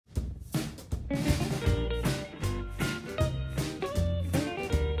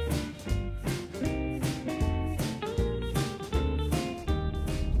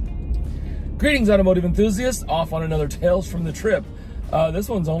Greetings, automotive enthusiasts. Off on another Tales from the Trip. This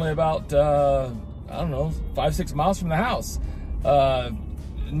one's only about, I don't know, 5-6 miles from the house.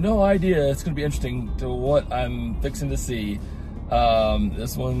 No idea. It's going to be interesting to what I'm fixing to see.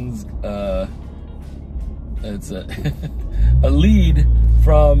 This one's, it's a, a lead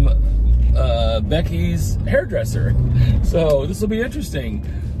from Becky's hairdresser. So this will be interesting.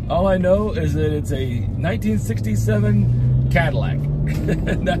 All I know is that it's a 1967 Cadillac.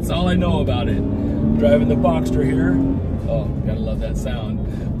 That's all I know about it. Driving the Boxster here. Oh, gotta love that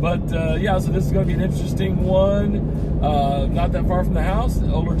sound. But yeah, so this is gonna be an interesting one. Not that far from the house.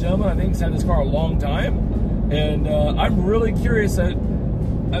 An older gentleman, I think, has had this car a long time. And I'm really curious. I've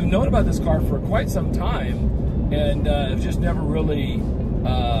known about this car for quite some time, and I've just never really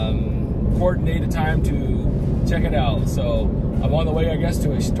coordinated time to check it out. So I'm on the way, I guess,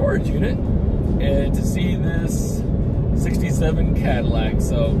 to a storage unit and to see this 67 Cadillac.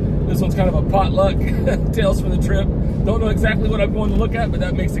 So this one's kind of a potluck Tales from the Trip. Don't know exactly what I'm going to look at, but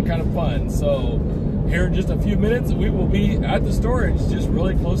that makes it kind of fun. So here in just a few minutes, we will be at the storage just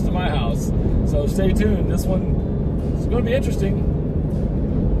really close to my house. So stay tuned. This one is going to be interesting.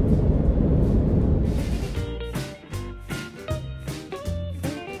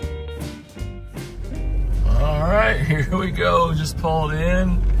 All right, here we go. Just pulled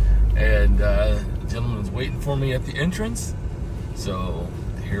in, and the gentleman's waiting for me at the entrance. So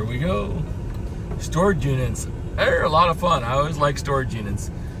here we go. Storage units, they're a lot of fun. I always like storage units.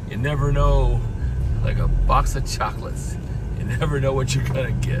 You never know, like a box of chocolates. You never know what you're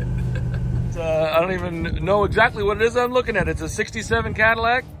gonna get. I don't even know exactly what it is I'm looking at. It's a 67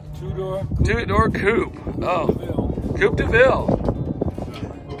 Cadillac. Two-door coupe. Oh, Coupe Deville.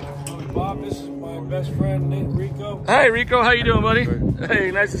 Bob, this is my best friend, Rico. Hey, Rico, how you doing, buddy? Hey,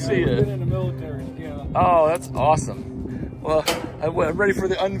 nice to see you. I've been in the military, yeah. Oh, that's awesome. Well, I'm ready for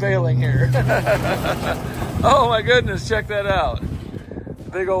the unveiling here. Oh my goodness, check that out.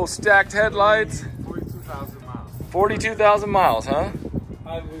 Big old stacked headlights. 42,000 miles. 42,000 miles, huh?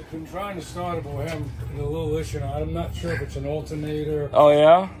 I've been trying to start it, but we're having a little issue. I'm not sure if it's an alternator. Oh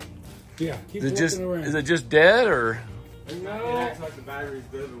yeah? Yeah, keep Is it looking around. is it just dead, or? No. It acts like the battery's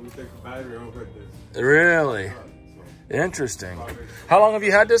dead, but we take the battery over this. Really? Interesting. How long have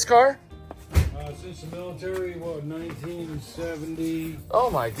you had this car? Since the military, what, 1970. Oh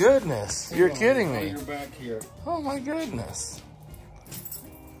my goodness. You're kidding me. You're back here. Oh my goodness.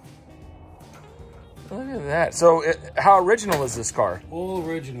 Look at that. So how original is this car? All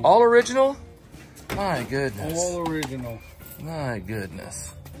original. All original? My goodness. All original. My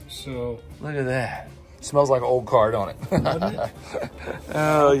goodness. So. Look at that. Smells like an old car, don't it? Doesn't it?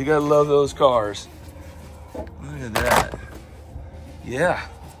 Oh, you gotta love those cars. Look at that. Yeah.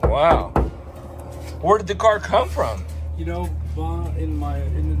 Wow. Where did the car come from? You know, in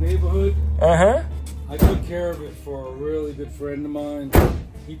the neighborhood. Uh-huh. I took care of it for a really good friend of mine.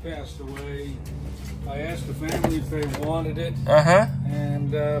 He passed away. I asked the family if they wanted it. Uh-huh.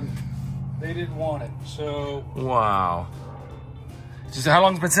 And they didn't want it. So. Wow. Just how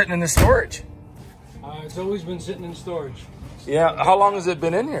long's it been sitting in the storage? It's always been sitting in storage. Yeah. How long has it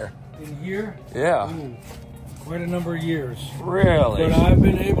been in here? In here? Yeah. Ooh, quite a number of years. Really? But I've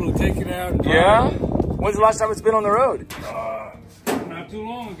been able to take it out. And yeah? When's the last time it's been on the road? Not too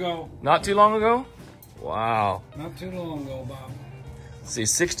long ago. Not too long ago? Wow. Not too long ago, Bob. Let's see,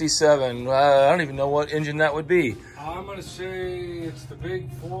 67. I don't even know what engine that would be. I'm going to say it's the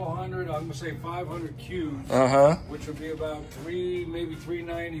big 400. I'm going to say 500 cubes. Uh-huh. Which would be about maybe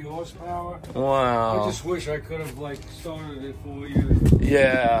 390 horsepower. Wow. I just wish I could have started it for you.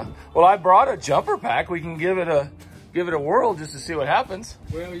 Yeah. Well, I brought a jumper pack. We can give it a whirl just to see what happens.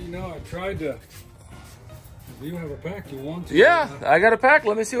 Well, you know, I tried to. If you have a pack, you want to? Yeah, I got a pack.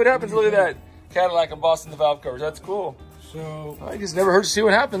 Let me see what happens. Look at that Cadillac embossing the valve covers. That's cool. So I just never heard to see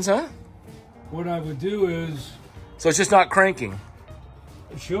what happens, huh? What I would do is. So it's just not cranking.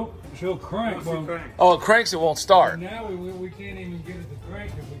 She'll crank. Oh, it cranks, it won't start. Now we can't even get it to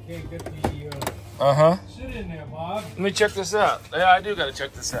crank if we can't get the. Sit in there, Bob. Let me check this out. Yeah, I do got to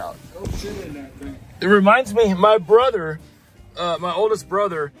check this out. Go sit in that thing. It reminds me, my brother, my oldest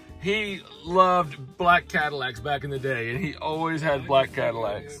brother, he loved black Cadillacs back in the day, and he always had black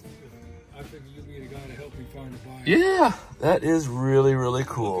Cadillacs. I figured you'd be the guy to help me find a buyer. Yeah, that is really, really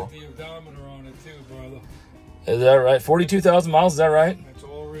cool. Look at the odometer on it too, brother. Is that right? 42,000 miles, is that right? That's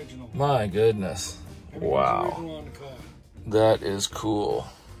all original. My goodness. Wow. Original on the car. That is cool.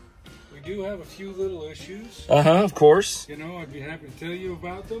 We do have a few little issues. Uh-huh, of course. You know, I'd be happy to tell you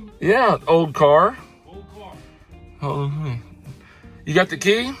about them. Yeah, old car. Old car. Oh, you got the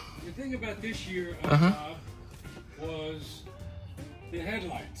key? The thing about this year, was The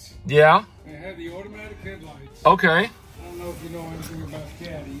headlights. Yeah. They had the automatic headlights. Okay. I don't know if you know anything about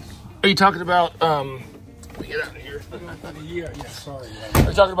caddies. Are you talking about, let me get out of here. Yeah, sorry. Are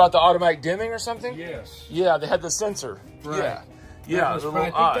you talking about the automatic dimming or something? Yes. Yeah, they had the sensor. Right. Yeah. Yeah, I the think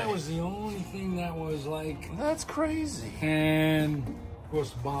little eye. that was the only thing that was like. That's crazy. And of course,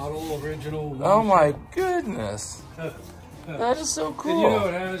 bottle original. Oh my goodness. That is so cool. And you know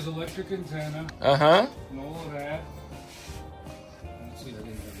it has electric antenna. Uh-huh. And all of that. Let's see, I didn't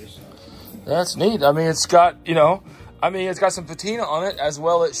have this on. That's neat. I mean, it's got, you know, it's got some patina on it, as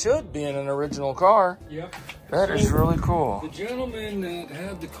well it should be in an original car. Yep. That is really cool. The gentleman that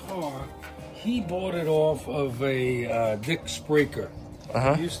had the car, he bought it off of a Dick Spraker.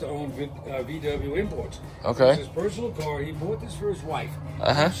 Uh-huh. He used to own VW Imports. Okay. It's his personal car. He bought this for his wife.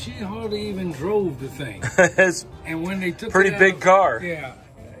 Uh-huh. She hardly even drove the thing. It's And when they took pretty it out big car. Yeah.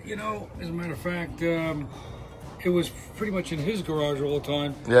 You know, as a matter of fact, it was pretty much in his garage all the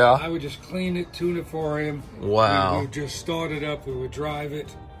time. Yeah. I would just clean it, tune it for him. Wow. We would just start it up. We would drive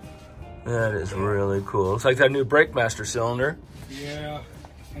it. That is really cool. Looks like that new brake master cylinder. Yeah.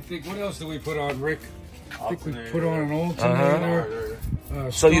 I think, what else did we put on, Rick? I think we put on an alternator.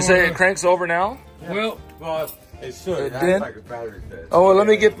 So you say it starter. cranks over now? Well, It should. It It did? acts like a battery test. Oh, well, let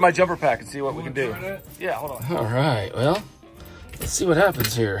me get my jumper pack and see what we can wanna do. try that? Yeah, hold on. All right, well, let's see what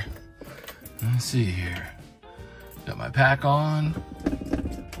happens here. Let's see here. Got my pack on.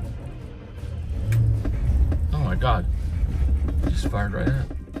 Oh my God. Just fired right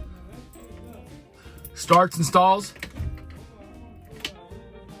up. Starts and stalls.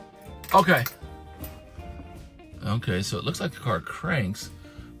 Okay. Okay, so it looks like the car cranks,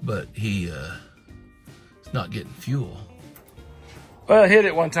 but he's not getting fuel. Well, hit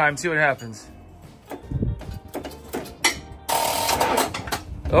it one time, see what happens.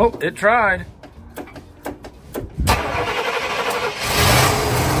 Oh, it tried.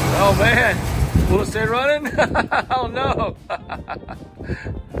 Oh man, will it stay running? Oh no.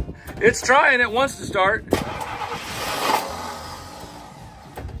 It's trying, it wants to start.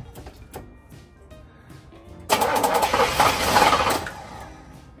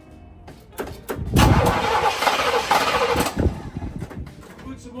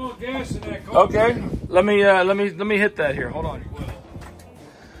 put some more gas in that car. Okay, let me hit that here. Hold on.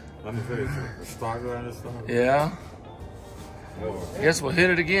 Let me finish the starter on this stuff. Yeah. I guess we'll hit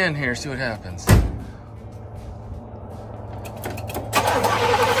it again here, see what happens.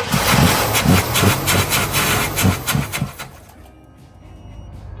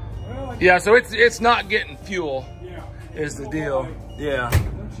 Yeah, so it's not getting fuel, Yeah. is the deal. Yeah.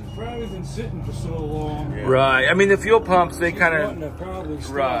 She's probably been sitting for so long. Yeah. Right. I mean, the fuel pumps, they kind Wanting of. to probably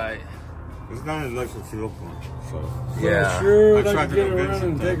stop. Right. It's not an electric fuel pump, so. Yeah. Sure, I I'd like tried to to get convince around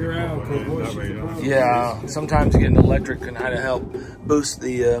and him take her to out. put it Because in boy, that she way, could you know. probably- Yeah, sometimes getting electric can kind of help boost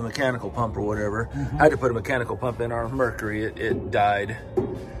the mechanical pump or whatever. I had to put a mechanical pump in our Mercury. It died.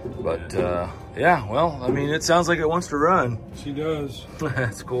 But, yeah, well, I mean, it sounds like it wants to run. She does.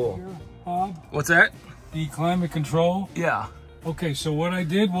 That's cool. Bob, What's that? the climate control. Yeah. Okay, so what I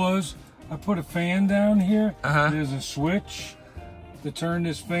did was I put a fan down here. Uh-huh. There's a switch to turn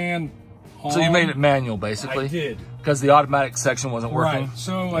this fan on. So you made it manual, basically? I did. Because the automatic section wasn't working? Right.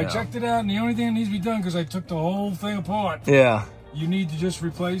 So I Yeah. checked it out, and the only thing that needs to be done, because I took the whole thing apart, Yeah. you need to just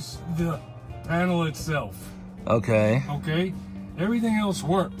replace the panel itself. Okay. Okay? Everything else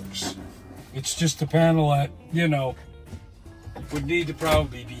works. It's just the panel that, you know, would need to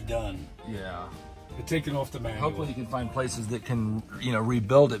probably be done. Yeah. To take it off the manual. Hopefully you can find places that can, you know,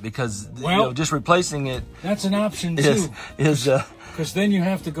 rebuild it because, Well, you know, just replacing it That's an option, is, too. Because then you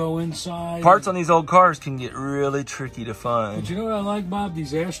have to go inside. parts on these old cars can get really tricky to But find. you know what I like, Bob?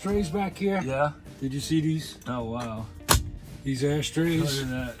 These ashtrays back here. Yeah? Did you see these? Oh, wow. These ashtrays.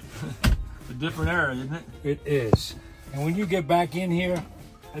 Look at that. A different era, isn't it? It is. And when you get back in here,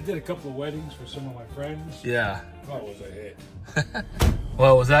 I did a couple of weddings for some of my friends. Yeah. Oh, it was a hit.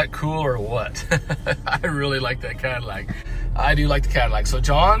 Well, was that cool or what? I really like that Cadillac. I do like the Cadillac. So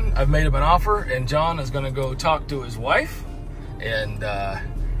John, I've made him an offer, and John is going to go talk to his wife, and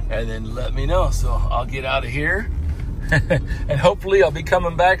then let me know. So I'll get out of here, and hopefully I'll be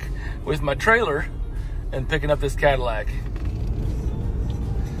coming back with my trailer and picking up this Cadillac.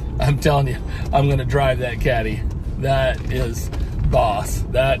 I'm telling you, I'm going to drive that Caddy. That is boss.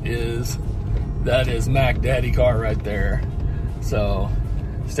 That is Mac Daddy car right there. So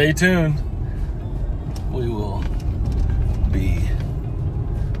stay tuned. We will be,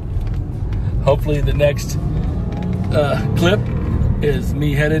 hopefully the next clip is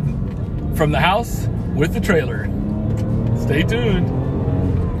me headed from the house with the trailer. Stay tuned.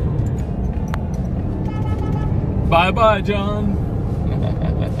 Bye-bye, John.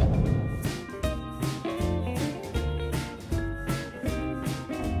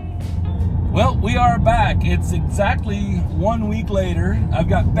 Well, we are back. It's exactly 1 week later. I've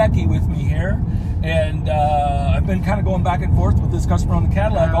got Becky with me here, and I've been kind of going back and forth with this customer on the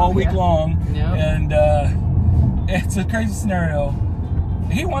Cadillac all week long, and it's a crazy scenario.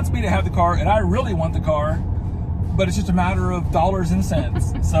 He wants me to have the car, and I really want the car, but it's just a matter of dollars and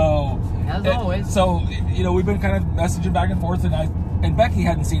cents. So, as always. So, you know, we've been kind of messaging back and forth, and Becky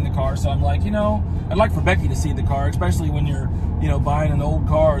hadn't seen the car, so I'm like, you know, I'd like for Becky to see the car, especially when you're, you know, buying an old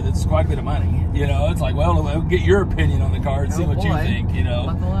car that's quite a bit of money. You know, it's like, well, I'll get your opinion on the car and see what you think, you know.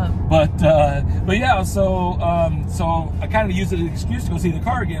 Buckle up. But yeah, so I kind of used it as an excuse to go see the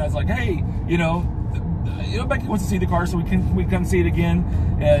car again. I was like, hey, you know, Becky wants to see the car, so we come see it again.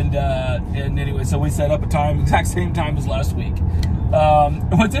 And anyway, so we set up a time, exact same time as last week.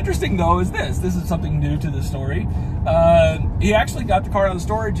 What's interesting though is this is something new to the story. He actually got the car out of the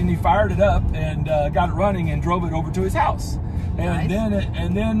storage and he fired it up and got it running and drove it over to his house. And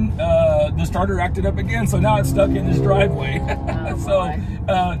then the starter acted up again, so now it's stuck in his driveway. So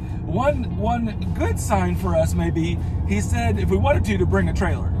one good sign for us maybe, he said if we wanted to bring a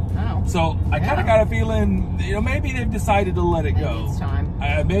trailer. Oh. So I kind of got a feeling, you know, maybe they've decided to let it go. Maybe it's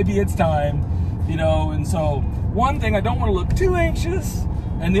time. Maybe it's time, you know. And so one thing, I don't want to look too anxious,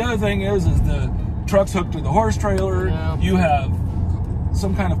 and the other thing is the truck's hooked to the horse trailer. Yeah. You have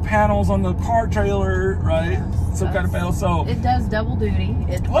some kind of panels on the car trailer, right? Yes, some kind of panel. So it does double duty.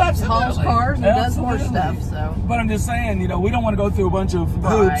 It well, hauls cars and does horse stuff. So, but I'm just saying, you know, we don't want to go through a bunch of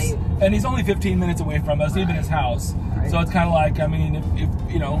hoops. And he's only 15 minutes away from us, even his house. So it's kind of like, I mean,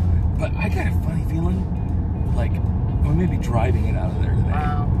 if you know, but I got a funny feeling like we may be driving it out of there today.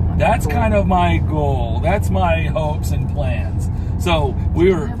 Wow, that's cool. kind of my goal. That's my hopes and plans. So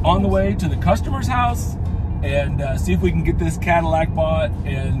we were on the way to the customer's house and see if we can get this Cadillac bought.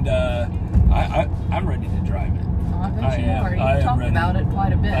 And I'm ready to drive it. Well, I bet you are. You talked about it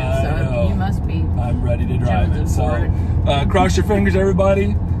quite a bit, so you must be. I'm ready to drive it. So cross your fingers,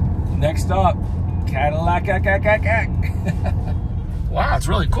 everybody. Next stop, Cadillac. Wow, it's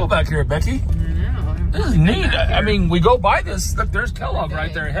really cool back here, Becky. Yeah, this is neat. I mean, we go by this. Look, there's Kellogg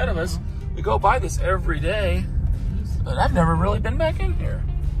right there ahead of us. We go by this every day, but I've never really been back in here.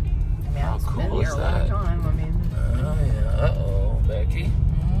 I mean, How cool is that? Time. I mean, oh yeah. Uh-oh, Becky.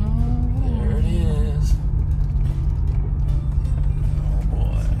 There it is. Oh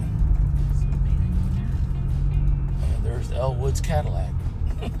boy. And there's Elwood's Cadillac.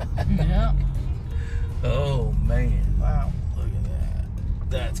 yeah. Oh man. Wow. Look at that.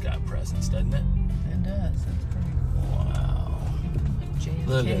 That's got presence, doesn't it? It does. That's pretty cool. Wow.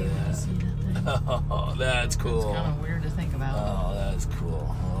 Look at that. Oh, that's cool. It's kind of weird to think about. Oh, that's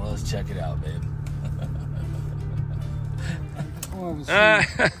cool. Well, let's check it out, babe.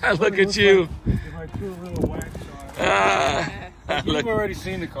 Look at you. If I threw a little wax on it. You've already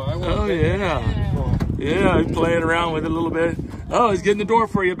seen the car. Oh, yeah. Yeah, he's playing around with it a little bit. Oh, he's getting the door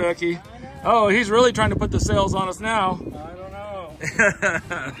for you, Becky. Oh, he's really trying to put the sales on us now. I don't know.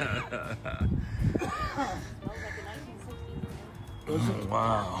 Oh,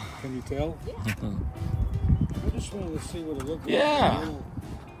 wow. Can you tell? Yeah. I just wanted to see what it looked like. Yeah.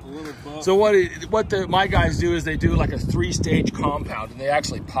 A little buff. So my guys do is they do like a 3-stage compound and they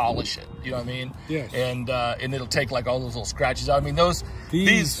actually polish it. You know what I mean? Yes. And it'll take like all those little scratches out. I mean,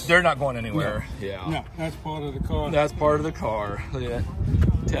 these they're not going anywhere. No. Yeah. No, that's part of the car. That's part of the car. Yeah.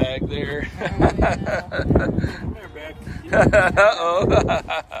 Tag there. There, Beck. Uh-oh.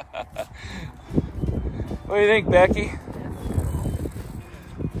 What do you think, Becky?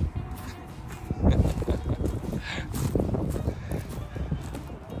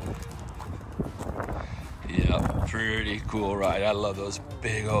 Yeah, pretty cool ride. I love those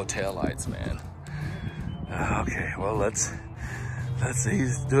big old tail lights, man. Okay, well let's see.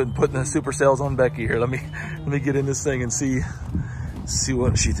 He's putting the super sales on Becky here. Let me get in this thing and see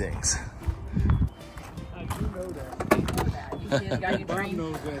what she thinks. I do know that. Bob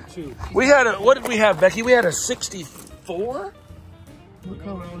knows that too. We had what did we have, Becky? We had a 64? You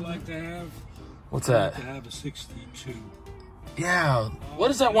know what I would like to have? What's I'd that? like to have a 62. Yeah. What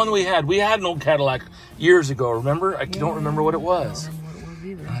is that one we had? We had an old Cadillac years ago, remember? I don't remember what it was. I don't remember what it was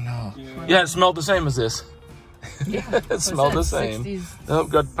either. I know. Yeah. Yeah, it smelled the same as this. Yeah. It smelled the same. 60s. Oh,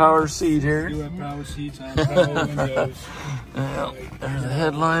 got power seat here. You have power seats, I have power windows. Yeah, there's the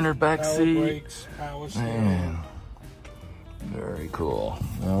headliner, back Power seat. brakes, power steering. Man. Very cool.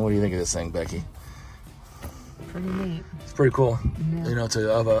 Well, what do you think of this thing, Becky? Pretty neat. It's pretty cool. Yeah. You know, it's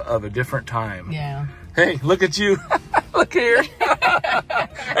of a different time. Yeah. Hey, look at you. Look here.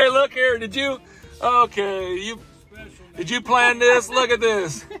 Hey, look here. Did you plan this? Look at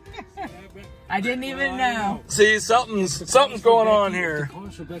this. I didn't even know. See, something's going on here.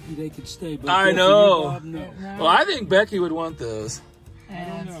 For Becky, they could stay. But I know. Bob, no. Well, I think Becky would want those.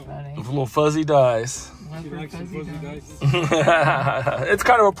 That's funny. With little fuzzy dice. She likes some fuzzy dice. It's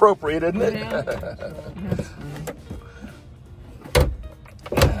kind of appropriate, isn't it? Yeah. That's funny.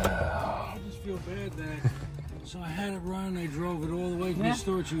 I just feel bad that. So I had it run. I drove it all the way to the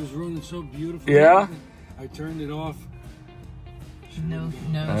store. She was running so beautiful. Yeah. I turned it off. No, she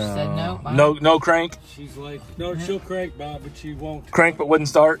said no. No crank. She's like, no, she'll crank, Bob, but she won't. Crank, but wouldn't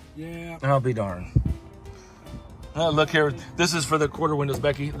start. Yeah. I'll be darned. Oh, look here. This is for the quarter windows,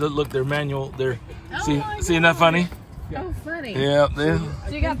 Becky. Look, they're manual. They're see, isn't that funny? Oh, funny. Yeah. So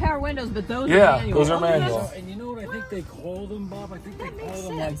you got power windows, but those are manual. Those are manual. And you know what I think they call them, Bob? I think they call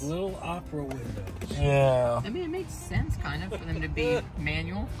them like little opera windows. Yeah. I mean, it makes sense kind of for them to be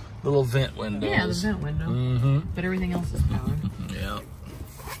manual. Little vent windows. Yeah, the vent window. But everything else is powered. Yeah.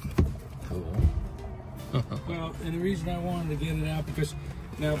 Cool. Well, and the reason I wanted to get it out because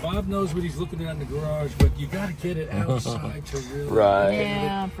now Bob knows what he's looking at in the garage, but you got to get it outside to really. Right.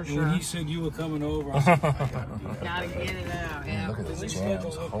 Yeah, for sure. When he said you were coming over, I was like, I gotta do that. Gotta get it out. Yeah. Look at these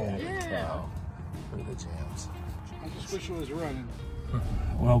jams. Holy cow. Look at the jams. I just wish it was running.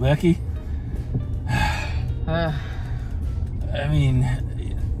 Well, Becky. I mean,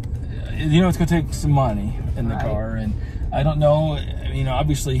 you know, it's going to take some money in the car, and I don't know. You know,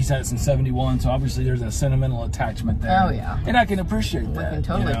 obviously he's had it since '71, so obviously there's a sentimental attachment there. Oh yeah, and I can appreciate that. I can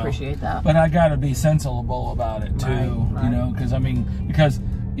totally appreciate that. But I got to be sensible about it too. Right. You know, because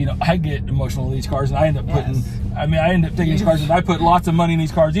you know, I get emotional with these cars, and I end up putting. I mean, I end up taking these cars, and I put lots of money in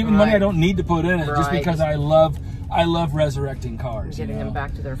these cars, even money I don't need to put in it, just because I love resurrecting cars. Getting them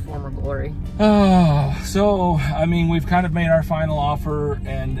back to their former glory. Oh, so I mean, we've kind of made our final offer,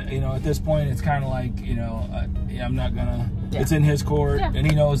 and you know, at this point, it's kind of like, you know, I'm not gonna. It's in his court, and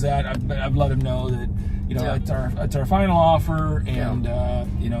he knows that. I've let him know that, you know, it's our final offer, and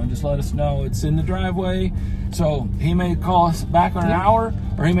you know, just let us know it's in the driveway. So he may call us back in an hour,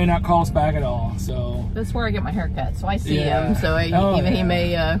 or he may not call us back at all. So that's where I get my haircut, so I see him. So he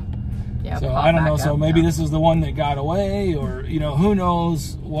may. So I don't know. So maybe this is the one that got away, or you know, who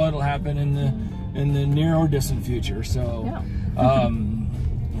knows what'll happen in the near or distant future. So,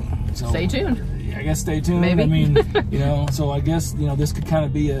 so stay tuned. I guess stay tuned. Maybe. I mean, you know, so I guess, you know, this could kind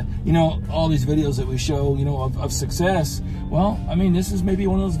of be a, you know, all these videos that we show, you know, of success. Well, I mean, this is maybe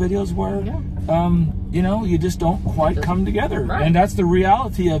one of those videos where, you know, you just don't quite come together. Right. And that's the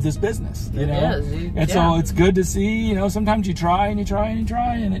reality of this business, you know? It is. And so it's good to see, you know, sometimes you try and you try and you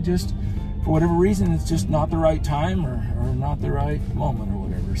try, and it just, for whatever reason, it's just not the right time or not the right moment or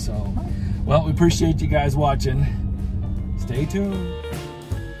whatever. So, well, we appreciate you guys watching. Stay tuned.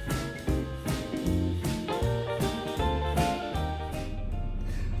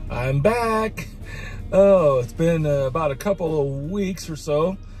 I'm back. Oh, it's been about a couple of weeks or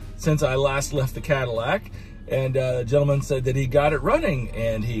so since I last left the Cadillac, and the gentleman said that he got it running,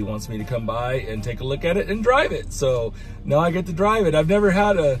 and he wants me to come by and take a look at it and drive it. So now I get to drive it. I've never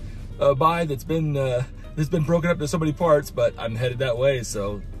had a buy that's been broken up into so many parts, but I'm headed that way.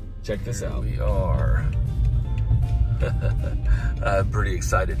 So check this out. We are. I'm pretty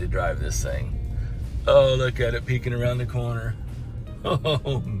excited to drive this thing. Oh, look at it peeking around the corner.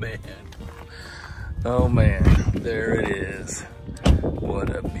 Oh man. Oh man, there it is.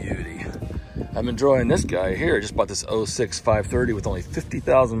 What a beauty. I'm enjoying this guy here. I just bought this 06 530 with only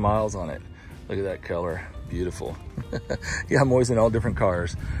 50,000 miles on it. Look at that color, beautiful. Yeah, I'm always in all different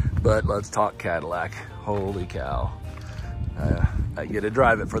cars, but let's talk Cadillac. Holy cow. I get to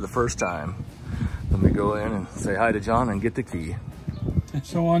drive it for the first time. Let me go in and say hi to John and get the key.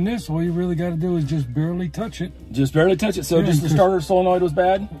 So on this, all you really got to do is just barely touch it. Just barely touch it. So just the starter solenoid was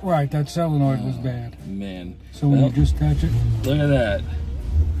bad? Right, that solenoid was bad. Man. So when you just touch it. Look at that.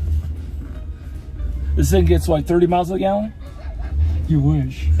 This thing gets like 30 miles a gallon? You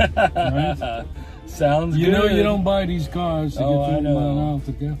wish. Right? Sounds good. You know you don't buy these cars to get 30 miles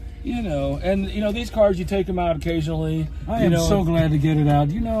a gallon. You know, and you know, these cars, you take them out occasionally. I am so glad to get it out.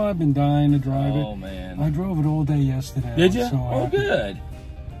 You know, I've been dying to drive it. Oh, man. I drove it all day yesterday. Did you? So good.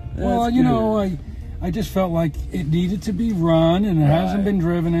 Well, you know, I just felt like it needed to be run, and it hasn't been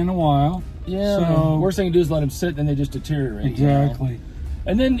driven in a while. Yeah, so worst thing to do is let them sit, and they just deteriorate. Exactly. You know?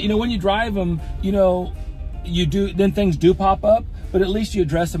 And then, you know, when you drive them, you know, then things do pop up, but at least you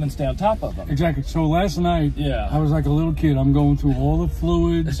address them and stay on top of them. Exactly. So last night, I was like a little kid. I'm going through all the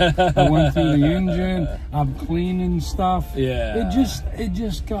fluids. I went through the engine. I'm cleaning stuff. Yeah. It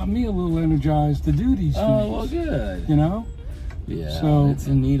just got me a little energized to do these things. Oh, well, good. You know? Yeah. So it's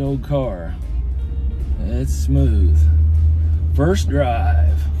a neat old car. It's smooth. First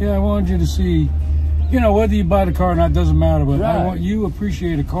drive. Yeah, I wanted you to see, you know, whether you buy the car or not doesn't matter, but I Right. want you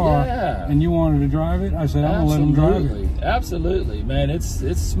appreciate a car, Yeah. and you wanted to drive it. I said, I'm gonna let him drive it. Absolutely, man. It's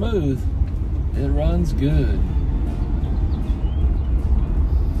smooth. It runs good.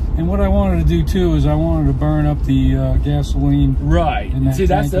 And what I wanted to do too is I wanted to burn up the gasoline. Right. In that See,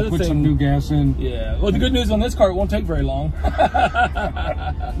 that's tank the and other put thing. some new gas in. Yeah. Well, the good news on this car, it won't take very long.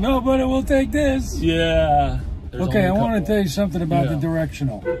 No, but it will take this. Yeah. There's Okay, I only a want to couple. tell you something about the Yeah.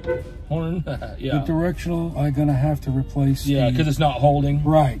 directional. Horn. The Yeah. directional, I'm gonna have to replace. Yeah, because it's not holding.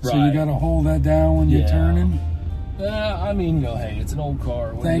 right. So you got to hold that down when you're Yeah. turning. I mean, you know, hey, it's an old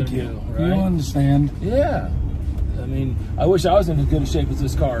car. What Thank are you. you. Gonna do, You right? understand. Yeah. I mean, I wish I was in as good a shape as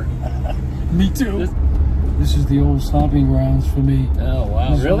this car. Me too. This- This is the old stomping grounds for me. Oh wow,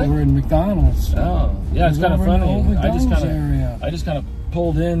 This is really? over in McDonald's. Oh, yeah, it's This is kind of over in the funny. old McDonald's area. I just kind of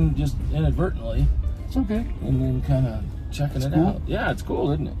pulled in just inadvertently, It's okay. and then kind of checking it cool. out. Yeah, it's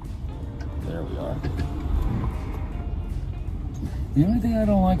cool, isn't it? There we are. The only thing I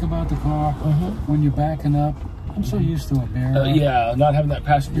don't like about the car, when you're backing up, I'm so used to it, mirror. Yeah, not having that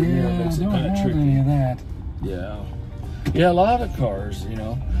passenger mirror Yeah, makes I it don't kind of have tricky. any of that. Yeah. Yeah, a lot of cars, you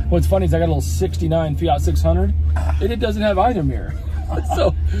know. What's funny is I got a little 69 Fiat 600, and it doesn't have either mirror.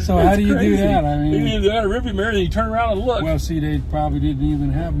 so how it's do you do crazy. that? I mean- you got a rearview mirror, and you turn around and look. Well, see, they probably didn't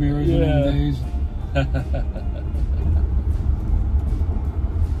even have mirrors in Yeah. them days.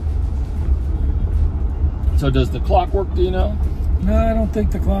 So does the clock work, do you know? No, I don't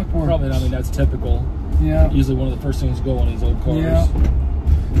think the clock works. Probably not. I mean, that's typical. Yeah. Usually one of the first things to go on these old cars. Yeah.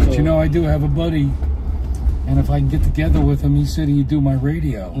 But So- you know, I do have a buddy, and if I can get together with him, he said he'd do my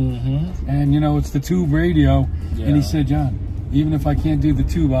radio. Mm-hmm. And, you know, it's the tube radio. Yeah. And he said, John, even if I can't do the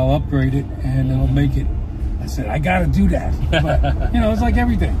tube, I'll upgrade it, and it'll make it. I said, I got to do that. But, you know, it's like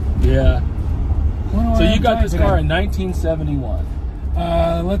everything. Yeah. When do So I you have got time this for car that? in 1971.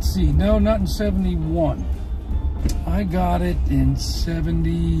 Let's see. No, not in 71. I got it in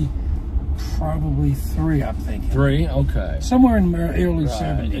 70, probably 3, I'm thinking. 3? Okay. Somewhere in the early Right.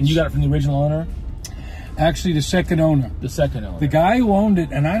 70s. And you got it from the original owner? Actually, the second owner. The second owner. The guy who owned it,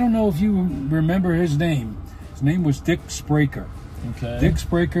 and I don't know if you remember his name. His name was Dick Spraker. Okay. Dick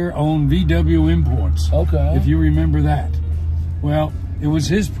Spraker owned VW Imports. Okay. If you remember that. Well, it was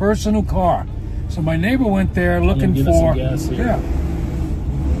his personal car. So my neighbor went there looking give us for. some gas here. Yeah.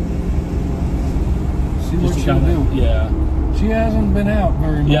 See what Just to she'll kinda- do. Yeah. She hasn't been out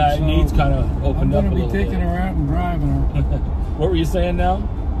very much. Yeah, it so needs kind of I'm opened up going a to be little taking bit. her out and driving her. What were you saying now?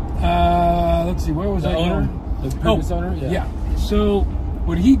 Let's see, where was The I owner? going? The previous owner? Yeah. So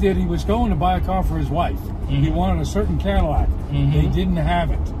what he did, he was going to buy a car for his wife. He wanted a certain Cadillac. They didn't have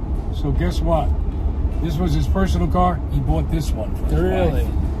it. So guess what? This was his personal car. He bought this one for his Really?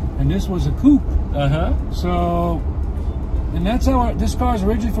 wife. And this was a coupe. Uh-huh. So, and that's how this car is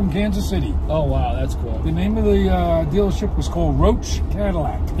originally from Kansas City. Oh, wow. That's cool. The name of the dealership was called Roach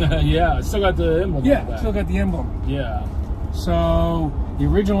Cadillac. Yeah. It's still got the emblem on the Yeah, back. still got the emblem. Yeah. So the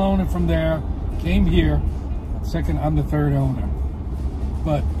original owner from there came here. Second, I'm the third owner.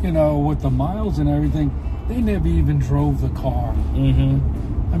 But, you know, with the miles and everything, they never even drove the car.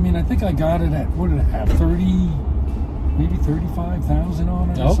 Mm-hmm. I mean, I think I got it at, what did it have, 30, maybe 35,000 on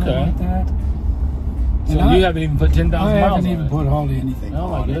it or something Okay. like that. So And you haven't even put 10,000 I miles haven't on even it. put hardly anything Oh,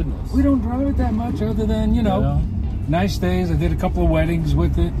 my on it. goodness. We don't drive it that much other than, you know, nice days. I did a couple of weddings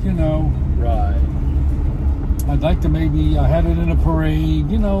with it, you know. Right. I'd like to maybe, I had it in a parade,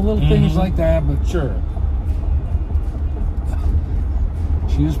 you know, little things like that, but Sure.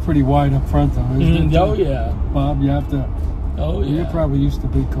 she is pretty wide up front though, isn't it? Oh, yeah. Bob, you have to, Oh, yeah. you're probably used to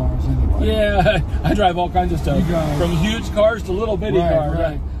big cars anyway. Yeah, I drive all kinds of stuff. You drive. From huge cars to little bitty Right, cars.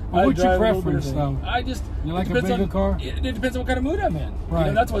 right. Well, I what's your drive a little preference, bit of though? everything. I just You like it a depends bigger on, car? It depends on what kind of mood I'm in. Right. You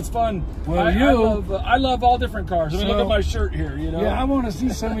know, that's what's fun. Well, I love all different cars. I mean, look So- at my shirt here. You know. Yeah, I want to see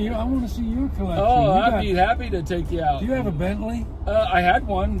some of you. I want to see your collection. Oh, You I'd got- be happy to take you out. Do you have a Bentley? I had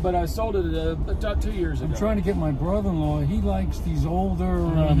one, but I sold it about 2 years ago. I'm trying to get my brother-in-law. He likes these older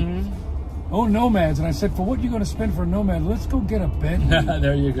Mm-hmm. Nomads, and I said, for what you're going to spend for a Nomad, let's go get a Bentley.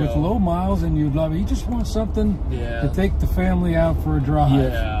 There you go. With low miles, and you'd love it. He just wants something Yeah. to take the family out for a drive.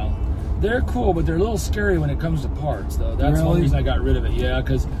 Yeah. They're cool, but they're a little scary when it comes to parts, though. That's the only Really? reason I got rid of it. Yeah,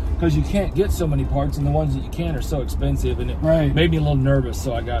 because you can't get so many parts, and the ones that you can are so expensive, and it Right. made me a little nervous,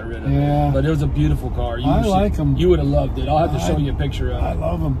 so I got rid of Yeah. it. But it was a beautiful car. I like 'em. You would have loved it. I'll have to show you a picture of I it.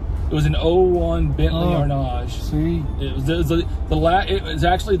 love them. It was an 01 Bentley Oh. Arnage. See? It was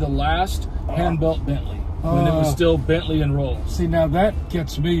actually the last hand-built Bentley when it was Oh. still Bentley and Rolls. See, now that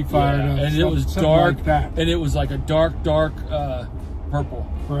gets me fired up. And it was Something dark, like that, and it was like a dark purple.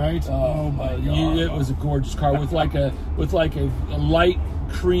 right? Oh my God. It was a gorgeous car with like a light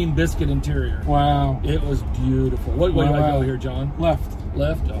cream biscuit interior. Wow. It was beautiful. What way do I go here, John? Left.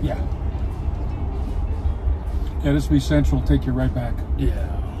 Left? Okay. Yeah. Yeah, this will be central. Take you right back.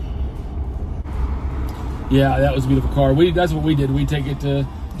 Yeah. Yeah, that was a beautiful car. That's what we did. We take it to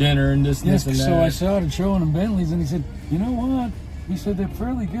dinner and this and that. So I saw it showing him Bentleys, and he said, you know what? He said, they're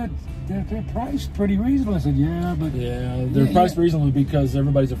fairly good. They're priced pretty reasonable. I said, yeah, but... Yeah, they're priced reasonably because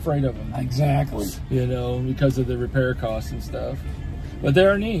everybody's afraid of them. Exactly. You know, because of the repair costs and stuff. But they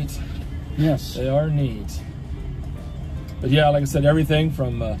are neat. Yes. They are neat. But yeah, like I said, everything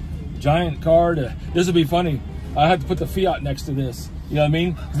from a giant car to... This would be funny. I have to put the Fiat next to this. You know what I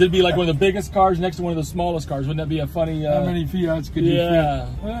mean? It'd be like one of the biggest cars next to one of the smallest cars. Wouldn't that be a funny... How many Fiats could you fit? Yeah.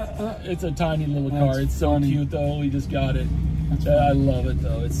 It's a tiny little car. It's so cute, though. We just got it. I love it,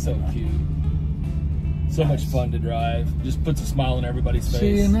 though. It's so cute. So much fun to drive. Just puts a smile on everybody's face.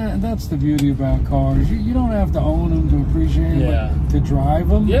 See, and that's the beauty about cars. You don't have to own them to appreciate them, but to drive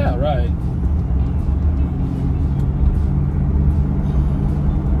them. Yeah, right.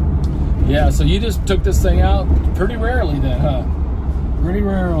 Yeah, so you just took this thing out pretty rarely then, huh? Pretty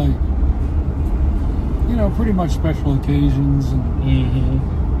rarely. You know, pretty much special occasions. And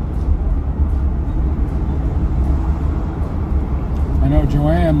I know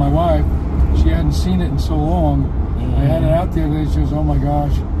Joanne, my wife, she hadn't seen it in so long. I had it out there today. She goes, oh my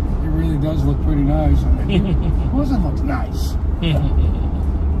gosh, it really does look pretty nice. I'm like, it doesn't look nice.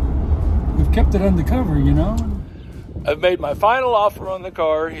 We've kept it undercover, you know? I've made my final offer on the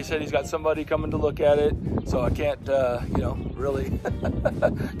car. He said he's got somebody coming to look at it, so I can't, you know, really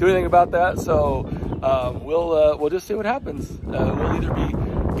do anything about that. So we'll just see what happens. We'll either be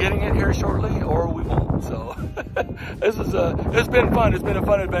getting it here shortly or we won't. So it's been fun. It's been a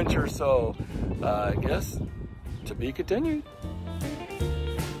fun adventure. So I guess to be continued.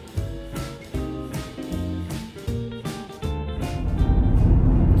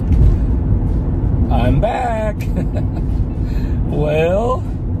 I'm back. Well,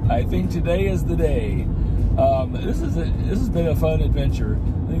 I think today is the day. This has been a fun adventure.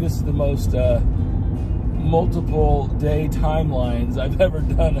 I think this is the most multiple day timelines I've ever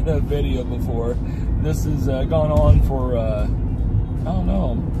done in a video before. This has gone on for I don't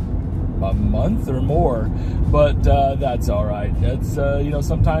know, a month or more, but that's all right. That's you know,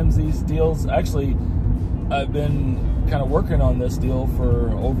 sometimes these deals, actually I've been kind of working on this deal for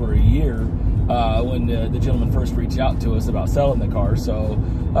over a year. When the gentleman first reached out to us about selling the car. So,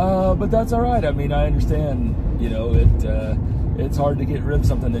 but that's all right. I mean, I understand, you know, it's hard to get rid of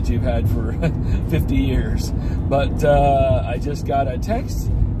something that you've had for 50 years. But I just got a text,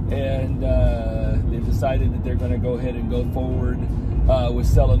 and they've decided that they're going to go ahead and go forward with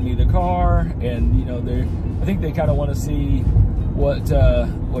selling me the car. And, you know, I think they kind of want to see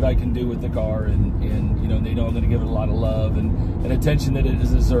what I can do with the car, and you know, they know I'm going to give it a lot of love and attention that it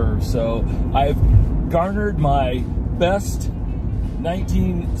deserves. So I've garnered my best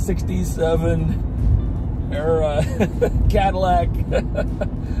 1967 era Cadillac.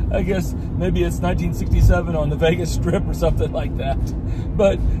 I guess maybe it's 1967 on the Vegas Strip or something like that.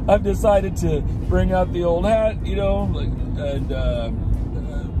 But I've decided to bring out the old hat, you know, and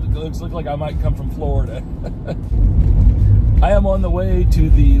it looks like I might come from Florida. I am on the way to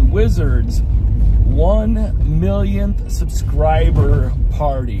the Wizards 1 millionth subscriber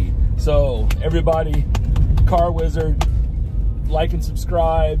party. So everybody, Car Wizard, like and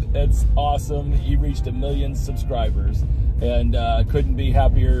subscribe. It's awesome. He reached 1 million subscribers, and couldn't be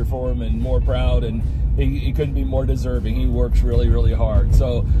happier for him and more proud, and he couldn't be more deserving. He works really, really hard.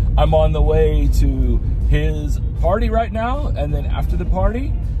 So I'm on the way to his party right now, and then after the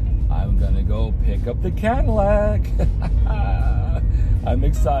party, I'm gonna go pick up the Cadillac. I'm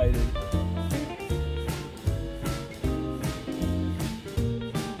excited.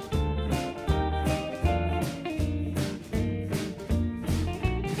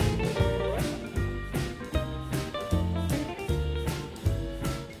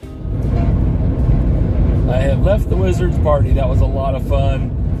 I have left the Wizards party. That was a lot of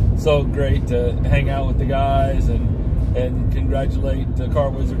fun. So great to hang out with the guys and congratulate the Car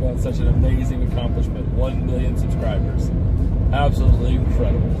Wizard on such an amazing accomplishment. 1 million subscribers. Absolutely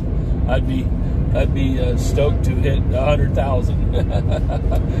incredible. I'd be stoked to hit 100,000.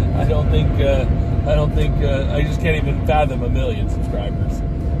 I just can't even fathom 1 million subscribers.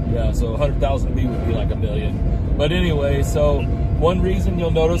 Yeah, so 100,000 to me would be like 1 million. But anyway, so one reason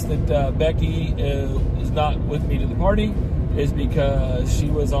you'll notice that Becky is not with me to the party is because she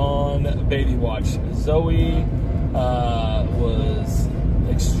was on baby watch. Zoe was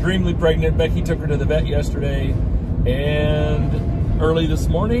extremely pregnant. Becky took her to the vet yesterday, and early this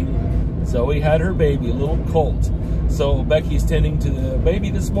morning, Zoe had her baby, a little colt. So Becky's tending to the baby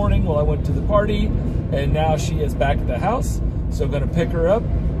this morning while I went to the party, and now she is back at the house. So I'm gonna pick her up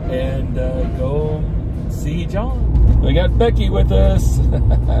and go see John. We got Becky with us.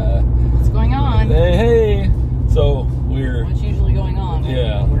 What's going on? Hey, hey. So what's usually going on?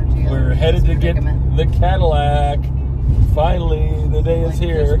 Yeah, we're headed to get the Cadillac. Finally, the day is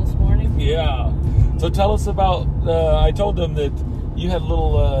here. This morning? Yeah. So tell us about. I told them that you had a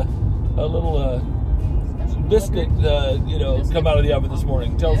little biscuit, come out of the oven this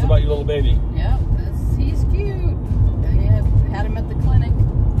morning. Tell us about your little baby. Yeah, he's cute. I had him at the clinic,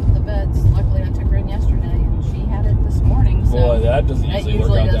 the vets. Luckily, I took her in yesterday, and she had it this morning. So boy, that doesn't usually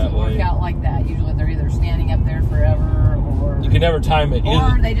work out that way. Work out like that. Usually, they're either standing up there forever, or you can never time it.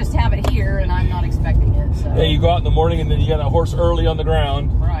 Or they just have it here, and I'm not expecting it. So yeah, you go out in the morning, and then you got a horse early on the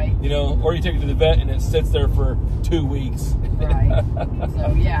ground. Right. Or you take it to the vet, and it sits there for 2 weeks. Right.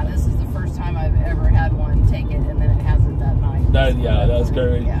 So yeah, this is the first time I've ever had one take it, and then it has it that night. That was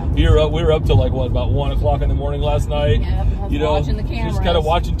great. Yeah. We were up till like what, about 1 o'clock in the morning last night. Yeah, I was watching the camera. Just kind of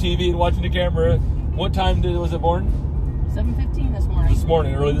watching TV and watching the camera. What time was it born? 7:15 this morning. This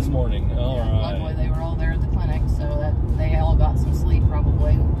morning, early this morning. All right. Luckily, they were all there at the clinic, so that they all got some sleep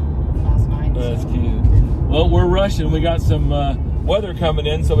probably last night. That's cute. Well, we're rushing. We got some weather coming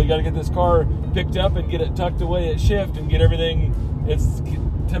in, so we got to get this car picked up and get it tucked away at shift and get everything. It's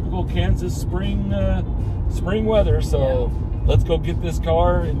typical Kansas spring weather, so let's go get this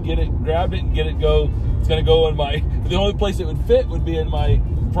car and grab it and get it go. It's gonna go in the only place it would fit would be in my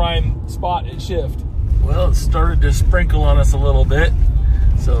prime spot at shift. Well, it started to sprinkle on us a little bit,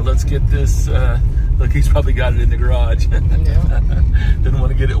 so let's get this. Look, he's probably got it in the garage. Didn't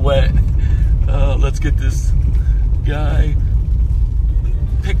want to get it wet. Let's get this guy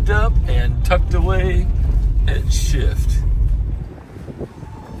picked up and tucked away at shift.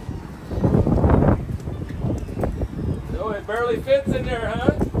 Oh, it barely fits in there,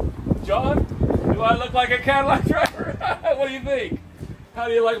 huh? John, do I look like a Cadillac driver? What do you think? How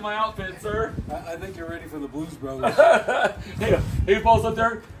do you like my outfit, sir? I think you're ready for the Blues Brothers. He pulls up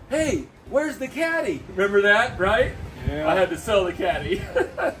there. Hey, where's the caddy? Remember that, right? Yeah. I had to sell the caddy.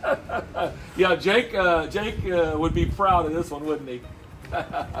 Yeah, Jake would be proud of this one, wouldn't he?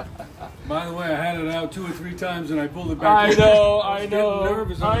 By the way, I had it out 2 or 3 times and I pulled it back. I know. I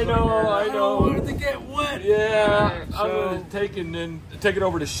wanted to get wet. Yeah, So, I'm gonna take it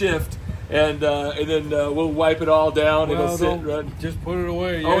over to shift, and then we'll wipe it all down. It'll sit right. Just put it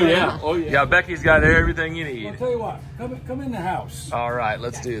away. Yeah. Oh yeah. Yeah, Becky's got everything you need. I'll tell you what. Come in the house. All right,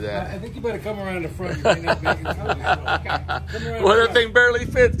 let's do that. I think you better come around the front. You may not make it come around Well, that thing barely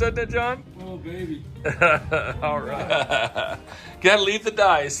fits, doesn't it, John? Oh, baby. All right. Gotta leave the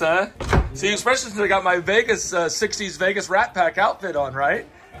dice, huh? See, especially since I got my Vegas 60s Vegas Rat Pack outfit on, right?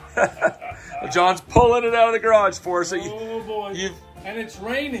 John's pulling it out of the garage for us. Oh boy! And it's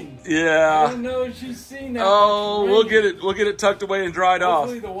raining. Yeah. I don't know if she's seen that. Oh, we'll get it tucked away and dried off.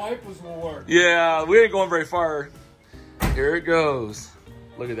 Hopefully the wipers will work. Yeah, we ain't going very far. Here it goes.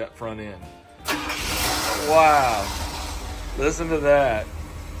 Look at that front end. Wow. Listen to that.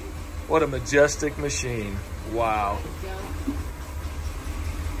 What a majestic machine. Wow.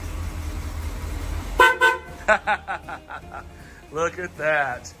 Look at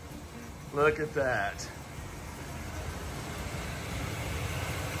that. Look at that.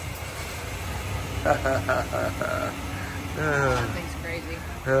 That thing's crazy.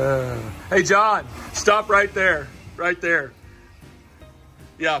 Hey, John, stop right there. Right there.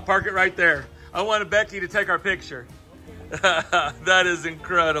 Yeah, park it right there. I wanted Becky to take our picture. That is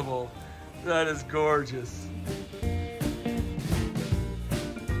incredible. That is gorgeous.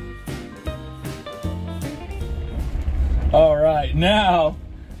 All right, now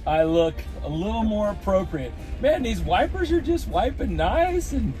I look a little more appropriate. Man, these wipers are just wiping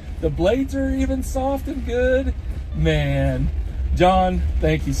nice, and the blades are even soft and good. Man, John,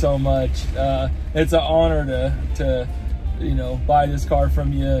 thank you so much. It's an honor to buy this car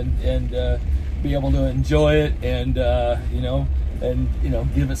from you and be able to enjoy it and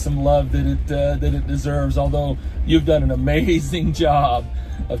give it some love that it deserves. Although you've done an amazing job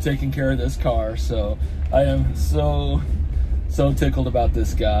of taking care of this car, so I am so tickled about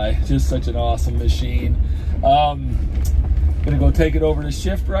this guy. Just such an awesome machine. Gonna go take it over to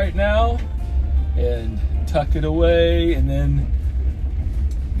shift right now and tuck it away, and then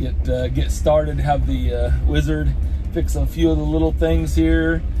get started. Have the wizard fix a few of the little things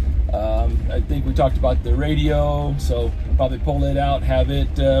here. I think we talked about the radio, so probably pull it out, have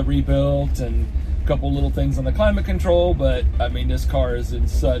it rebuilt, and a couple little things on the climate control. But I mean, this car is in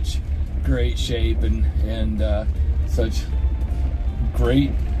such great shape and such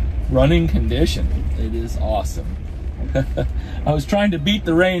great running condition. It is awesome. I was trying to beat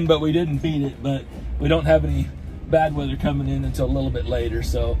the rain, but we didn't beat it. But we don't have any bad weather coming in until a little bit later,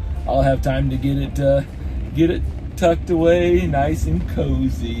 so I'll have time to get it tucked away nice and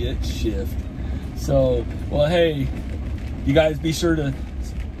cozy at shift. So, well, hey, you guys be sure to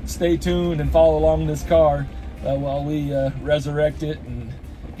stay tuned and follow along this car while we resurrect it and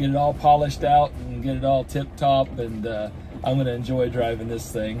get it all polished out and get it all tip-top, and I'm gonna enjoy driving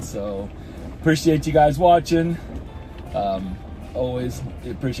this thing. So appreciate you guys watching. Always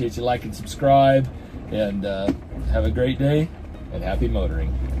appreciate you like and subscribe, and have a great day and happy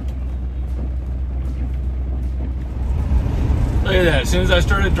motoring. Look at that, as soon as I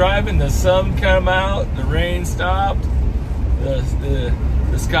started driving, the sun came out, the rain stopped, the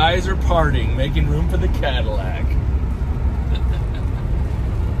skies are parting, making room for the Cadillac.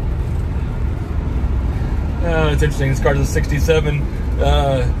 Oh, it's interesting, this car's a 67.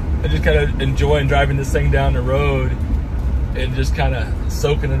 I just kind of enjoying driving this thing down the road and just kind of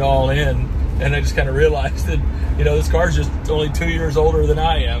soaking it all in. And I just kind of realized that, you know, this car's just only 2 years older than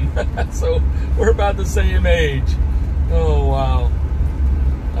I am. So we're about the same age. Oh, wow.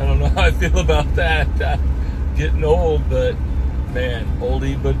 I don't know how I feel about that. Getting old, but man,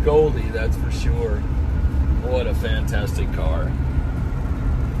 oldie but goldie, that's for sure. What a fantastic car.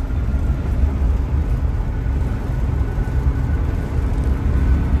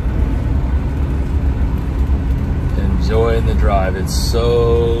 Enjoying the drive. It's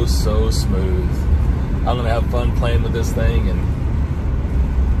so smooth. I'm gonna have fun playing with this thing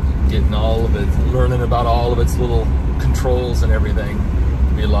and getting all of it, learning about all of its little controls and everything.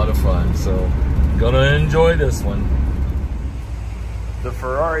 It'll be a lot of fun. So gonna enjoy this one. The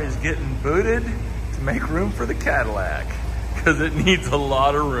Ferrari is getting booted to make room for the Cadillac because it needs a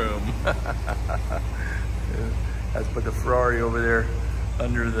lot of room. Let's put the Ferrari over there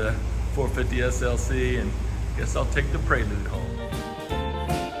under the 450 SLC, and guess I'll take the Prelude home.